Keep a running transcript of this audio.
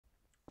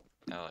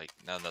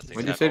now nothing's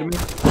What'd you say to me?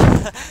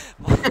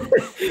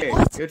 Okay,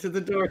 What? go to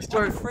the door. Why the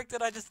Start. frick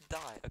did I just die?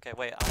 Okay,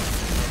 wait.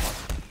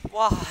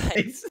 Why?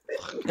 It's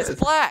It's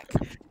black.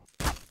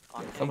 Oh,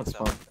 I'm hitting someone's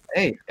stuff. phone.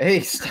 Hey, hey,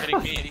 I'm stop.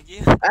 hitting me. Hitting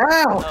you?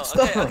 Ow! Oh,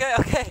 Stop.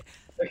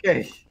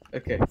 okay.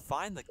 Okay.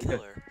 Find the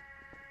killer.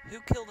 Who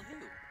killed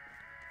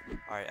who?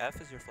 Alright,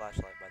 F is your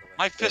flashlight, by the way.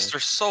 My fists are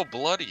so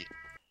bloody.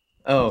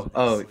 Oh,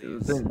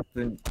 Sleeves.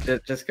 then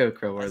just go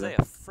crowbar then.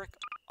 Isaiah, frick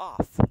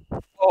off.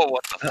 Oh,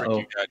 what the frick Uh-oh.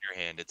 you got in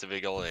your hand? It's a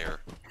big old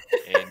error.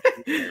 And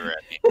you're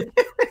at me.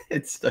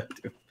 It's stuck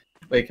to.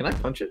 Wait, can I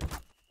punch it?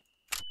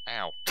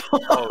 Ow.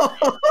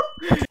 Oh,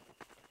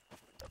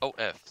 oh,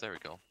 F. There we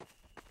go.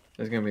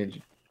 There's gonna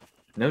be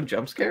no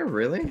jump scare,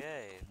 really?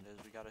 Okay,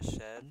 we got a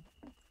shed.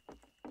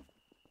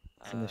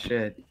 It's in the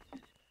shed.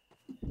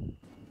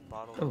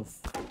 Bottle Oh.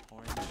 of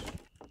orange.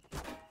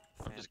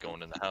 I'm just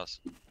going in the house.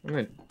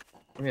 I'm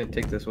gonna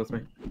take this with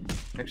me.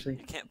 Actually,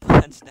 You can't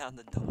punch down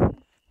the door.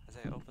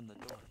 Isaiah, open the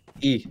door.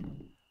 E.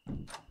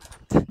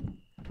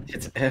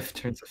 It's F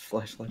turns the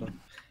flashlight on.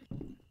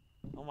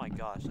 Oh my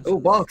gosh. Oh,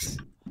 box!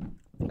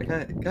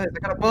 Guys, I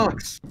got a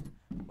box.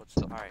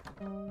 Alright.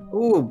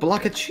 Ooh,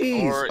 block of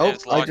cheese. Or Oh,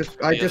 it's locked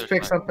from I the just other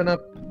picked side. something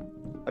up.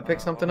 I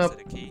picked something was up.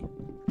 it a key?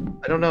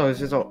 I don't know. It's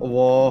just a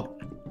whoa.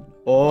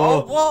 Oh,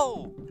 Oh.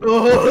 whoa!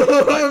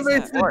 Oh, What is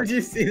Mason, that? did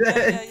you see Yeah,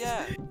 that?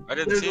 yeah. I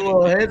didn't There's see a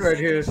little anything. head right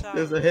Take a here. shower.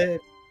 There's a head.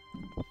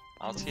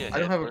 I don't see a head. I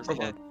don't have a Where's the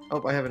problem. head?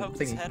 Oh, I have a Poke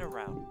his thingy. head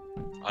around.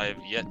 I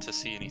have yet to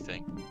see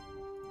anything.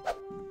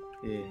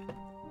 Yeah.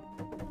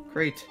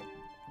 Great.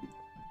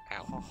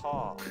 Ow. Ha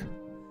ha.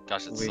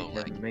 Gosh, it's We so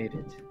have laggy. made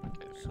it.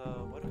 So,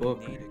 what do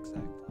Book. we need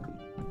exactly?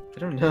 I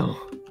don't know.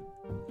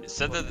 It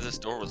said that this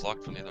door was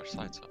locked from the other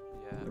side, so.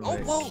 Yeah. Right,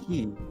 Oh, whoa!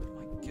 Key.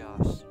 Oh my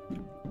gosh.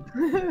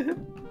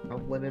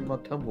 Tumbling in my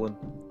tumbling.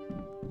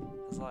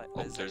 It's like, Oh,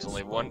 Isaiah's there's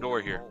only so one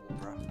door here.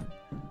 old, bro.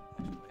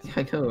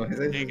 I know.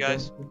 Hey,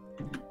 guys.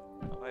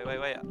 Oh,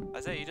 wait.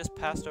 Isaiah, you just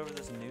passed over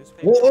this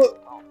newspaper?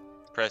 Whoa!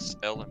 Press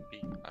L and B.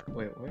 I don't know.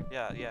 Wait, what?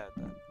 Yeah.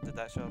 Did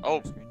that show up Oh,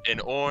 on your screen? an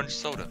orange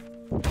soda.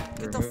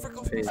 Get the Remove frick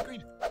off my page.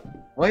 screen!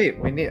 Wait,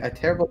 we need a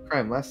terrible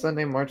crime. Last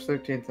Sunday, March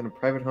 13th, in a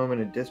private home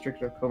in a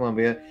district of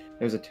Columbia,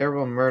 there was a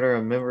terrible murder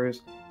of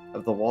members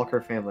of the Walker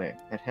family.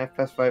 At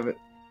 5:30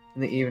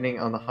 in the evening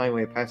on the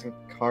highway, a passing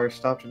car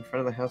stopped in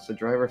front of the house. The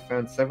driver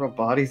found several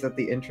bodies at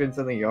the entrance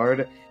in the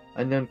yard.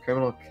 Unknown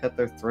criminal cut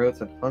their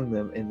throats and hung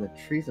them in the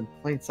trees in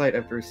plain sight.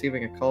 After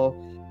receiving a call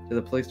to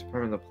the police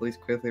department, the police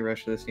quickly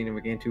rushed to the scene and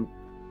began to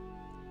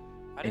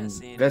I didn't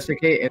see any.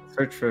 investigate and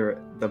search for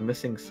the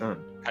missing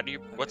son. How do you.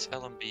 What's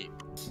L and B?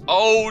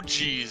 Oh,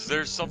 jeez.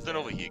 There's something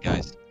over here,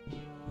 guys.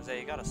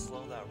 Isaiah, you gotta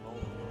slow that roll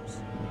of yours.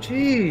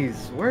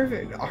 Jeez, where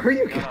are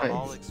you We gotta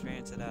all guys?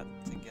 experience it out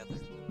together.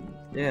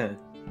 Yeah.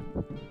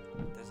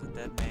 There's a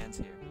dead man's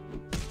here.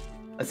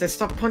 I said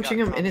stop punching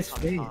You him got in his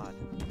Tommy face. Todd.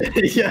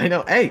 Yeah, I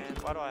know. Hey! Man,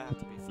 why do I have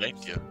to be first?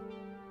 Thank you.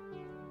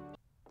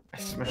 I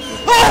smashed it.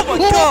 Oh my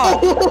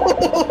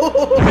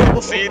god! I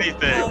didn't see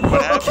anything. Oh What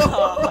my happened?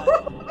 god!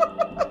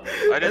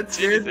 I didn't That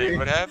see scared anything. me.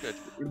 What happened?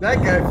 That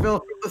guy fell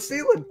from the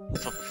ceiling. Oh, the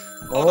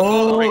phone's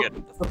Oh,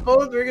 ringing. the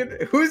phone's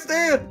ringing. Who's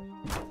there?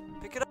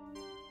 Pick it up.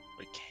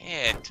 We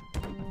can't.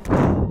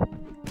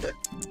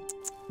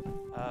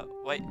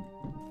 Wait.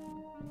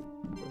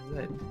 What's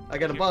that? I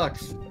got a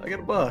box. I got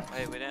a box.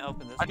 Hey, we didn't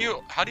open this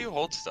How do you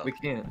hold stuff? We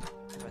can't.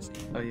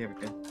 one. Oh yeah, we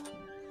can.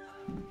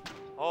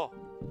 Oh.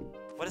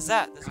 What is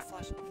that? There's a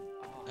flashlight.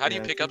 Oh. How do you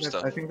Yeah, I pick think up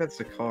stuff? I think that's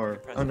the car.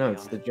 Press Oh no, B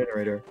it's on the it.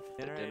 generator.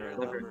 Generator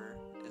Lever. lever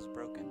is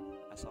broken.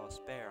 I saw a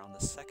spare on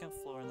the second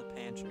floor in the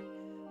pantry.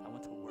 I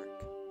went to work.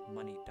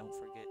 Money, don't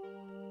forget.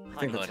 I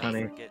think that's don't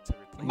honey. forget to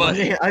replace Money.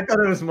 Money. I thought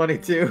it was money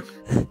too.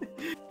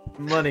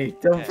 Money.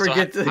 Don't Okay, so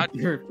forget how-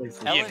 to replace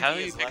it. Ian, L&D how do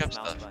you is pick left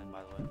up mouse stuff? button, by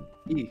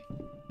the way. E.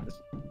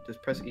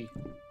 Just press E.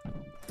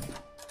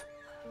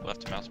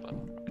 Left mouse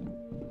button.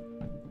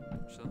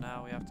 So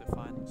now we have to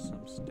find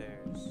some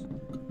stairs.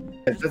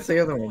 That's the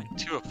other one.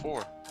 2 of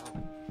 4.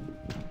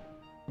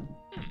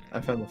 I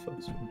found the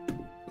first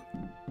one.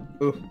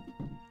 Ooh.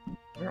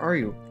 Where are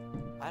you?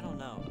 I don't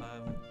know.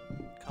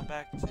 Come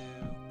back to.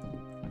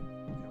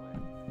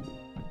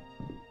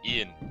 Okay,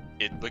 Ian,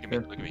 look at me.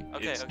 Yeah. Look at me.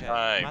 Okay, It's okay,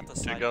 I'm at time the to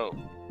side. go.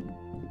 wait.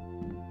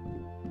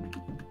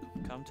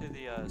 Come to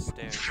the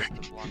stairs,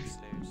 the block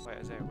stairs. Wait,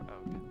 Isaiah.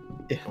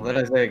 Oh, okay. Yeah, let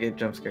Isaiah get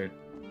jump scared.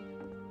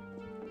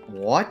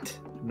 What?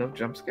 No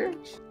jump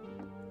scares?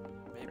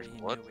 Maybe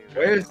he What? knew we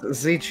were. Where's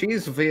the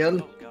cheese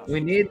wheel? Oh gosh. We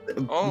need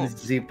Oh.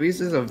 the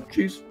pieces of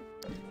cheese.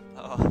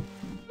 Oh.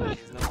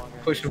 He's no longer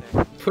in Push the him,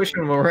 chair. push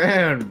him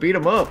around, beat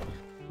him up.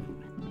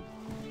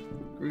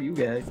 Screw you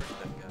guys.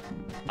 Frick that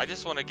guy. I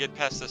just want to get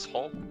past this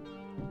hole.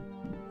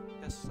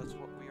 Yes, that's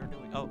what we are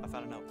doing. Oh, I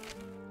found a note.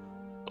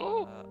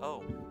 Oh. Oh.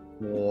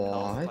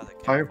 Health by the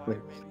What? campfire, Fireplace.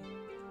 maybe?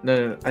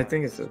 No, I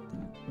think it's a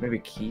maybe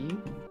key.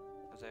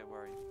 Isaiah,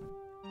 where are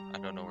you? I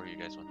don't know where you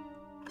guys went.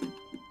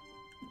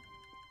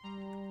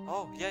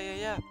 Oh,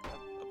 yeah.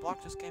 A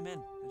block just came in.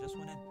 It just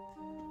went in.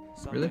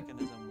 Some Really?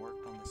 mechanism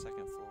worked on the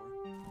second floor.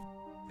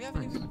 We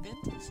haven't Nice. even been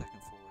to the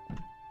second floor.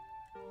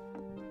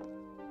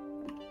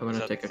 I'm Is gonna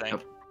that take the a thing?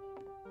 cup.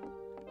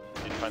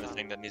 Did you find the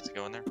thing that needs to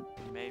go in there?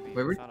 Maybe.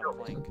 Where We would found you a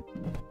go? plank.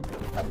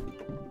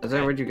 Isaiah,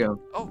 Okay. where'd you go?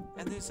 Oh,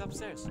 and these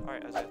upstairs.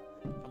 Alright, Isaiah,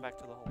 come back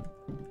to the hole.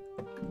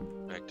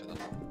 Back to the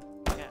hole.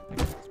 Can't pick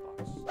up this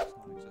box. It's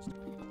non-existent.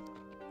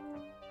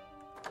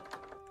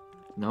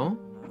 No? No.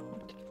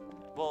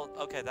 Well,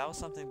 okay, that was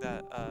something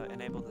that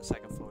enabled the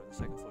second floor. The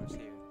second floor is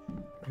here.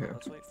 Here.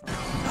 Let's wait for.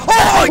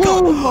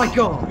 Oh my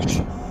gosh!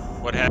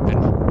 What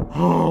happened? The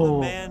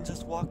Oh! man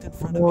just walked in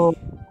front of Whoa. me.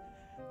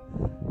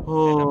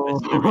 Oh!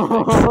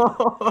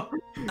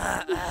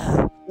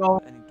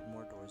 I need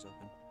more doors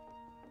open.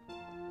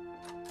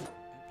 Oops.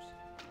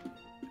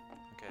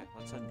 Okay,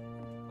 let's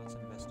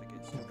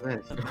investigate. Some. What's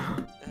this?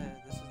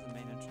 This is the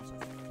main entrance,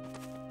 I think.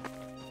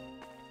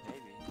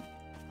 Maybe.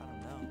 I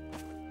don't know.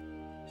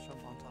 Let's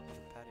jump on top of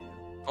the patio.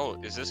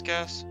 Oh, is this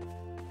gas?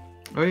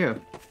 Oh yeah.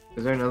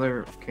 Is there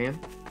another can?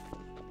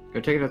 Go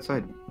take it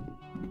outside.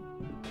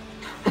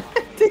 Not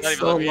Takes even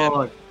so let me in.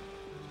 long.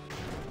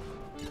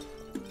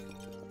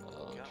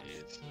 Oh,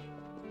 jeez.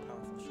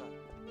 Powerful shot.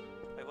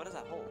 Wait, what is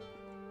that hole?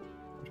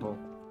 Oh.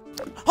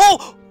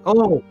 Oh!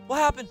 Oh! What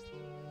happened?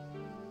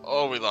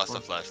 Oh, we lost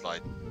the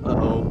flashlight.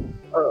 Uh-oh.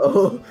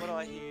 Uh-oh. What do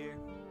I hear?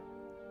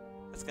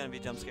 It's gonna be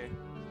a jump scare.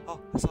 Oh,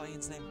 I saw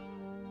Ian's name.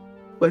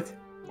 What?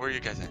 Where are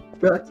you guys at?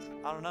 What?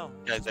 I don't know.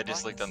 Guys, I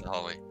just looked down the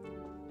hallway.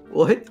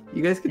 What?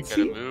 You guys can Gotta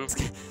see? move.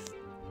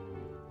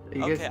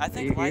 You Okay, guys, I are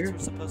think you lights here?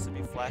 were supposed to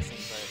be flashing,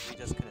 but we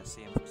just couldn't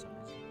see them for some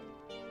reason.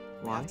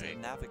 We Why? have to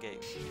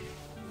navigate.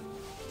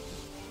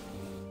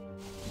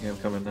 Yeah, I'm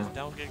coming now.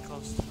 Don't get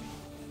close to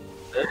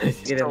me.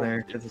 Get in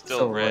there, because it's still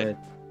still red.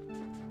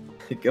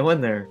 red. Go in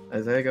there.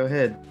 Isaiah, go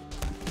ahead.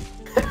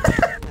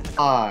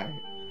 Hi.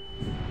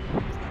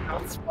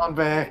 Don't spawn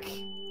back.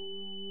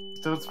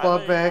 Don't I spawn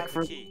already back have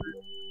for the key.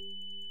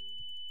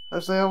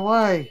 Isaiah,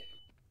 why?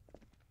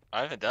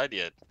 I haven't died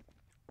yet.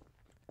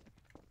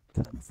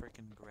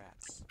 Freaking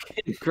grats.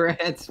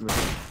 Congrats, man.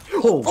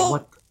 Oh, Oh!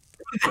 what?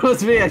 That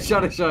was me. I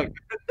shot a shot.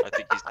 I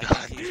think he's I gone.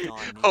 think he's gone.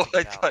 Need Oh, to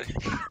I get out.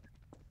 thought.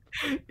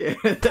 Yeah,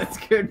 that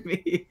scared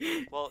me.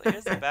 Well,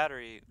 here's the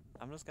battery.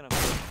 I'm just gonna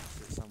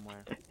put it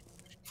somewhere.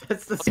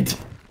 That's the.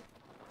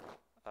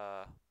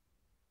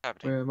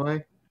 Happening. Where am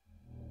I?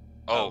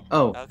 Oh,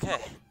 Oh. Okay.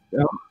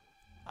 No.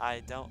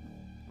 I don't.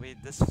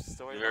 This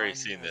storyline We've already has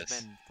seen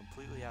this. been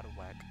completely out of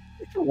whack.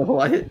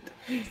 What? It's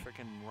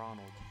freaking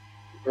Ronald.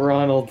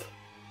 Ronald.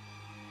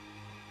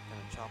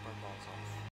 Gonna chop our balls off.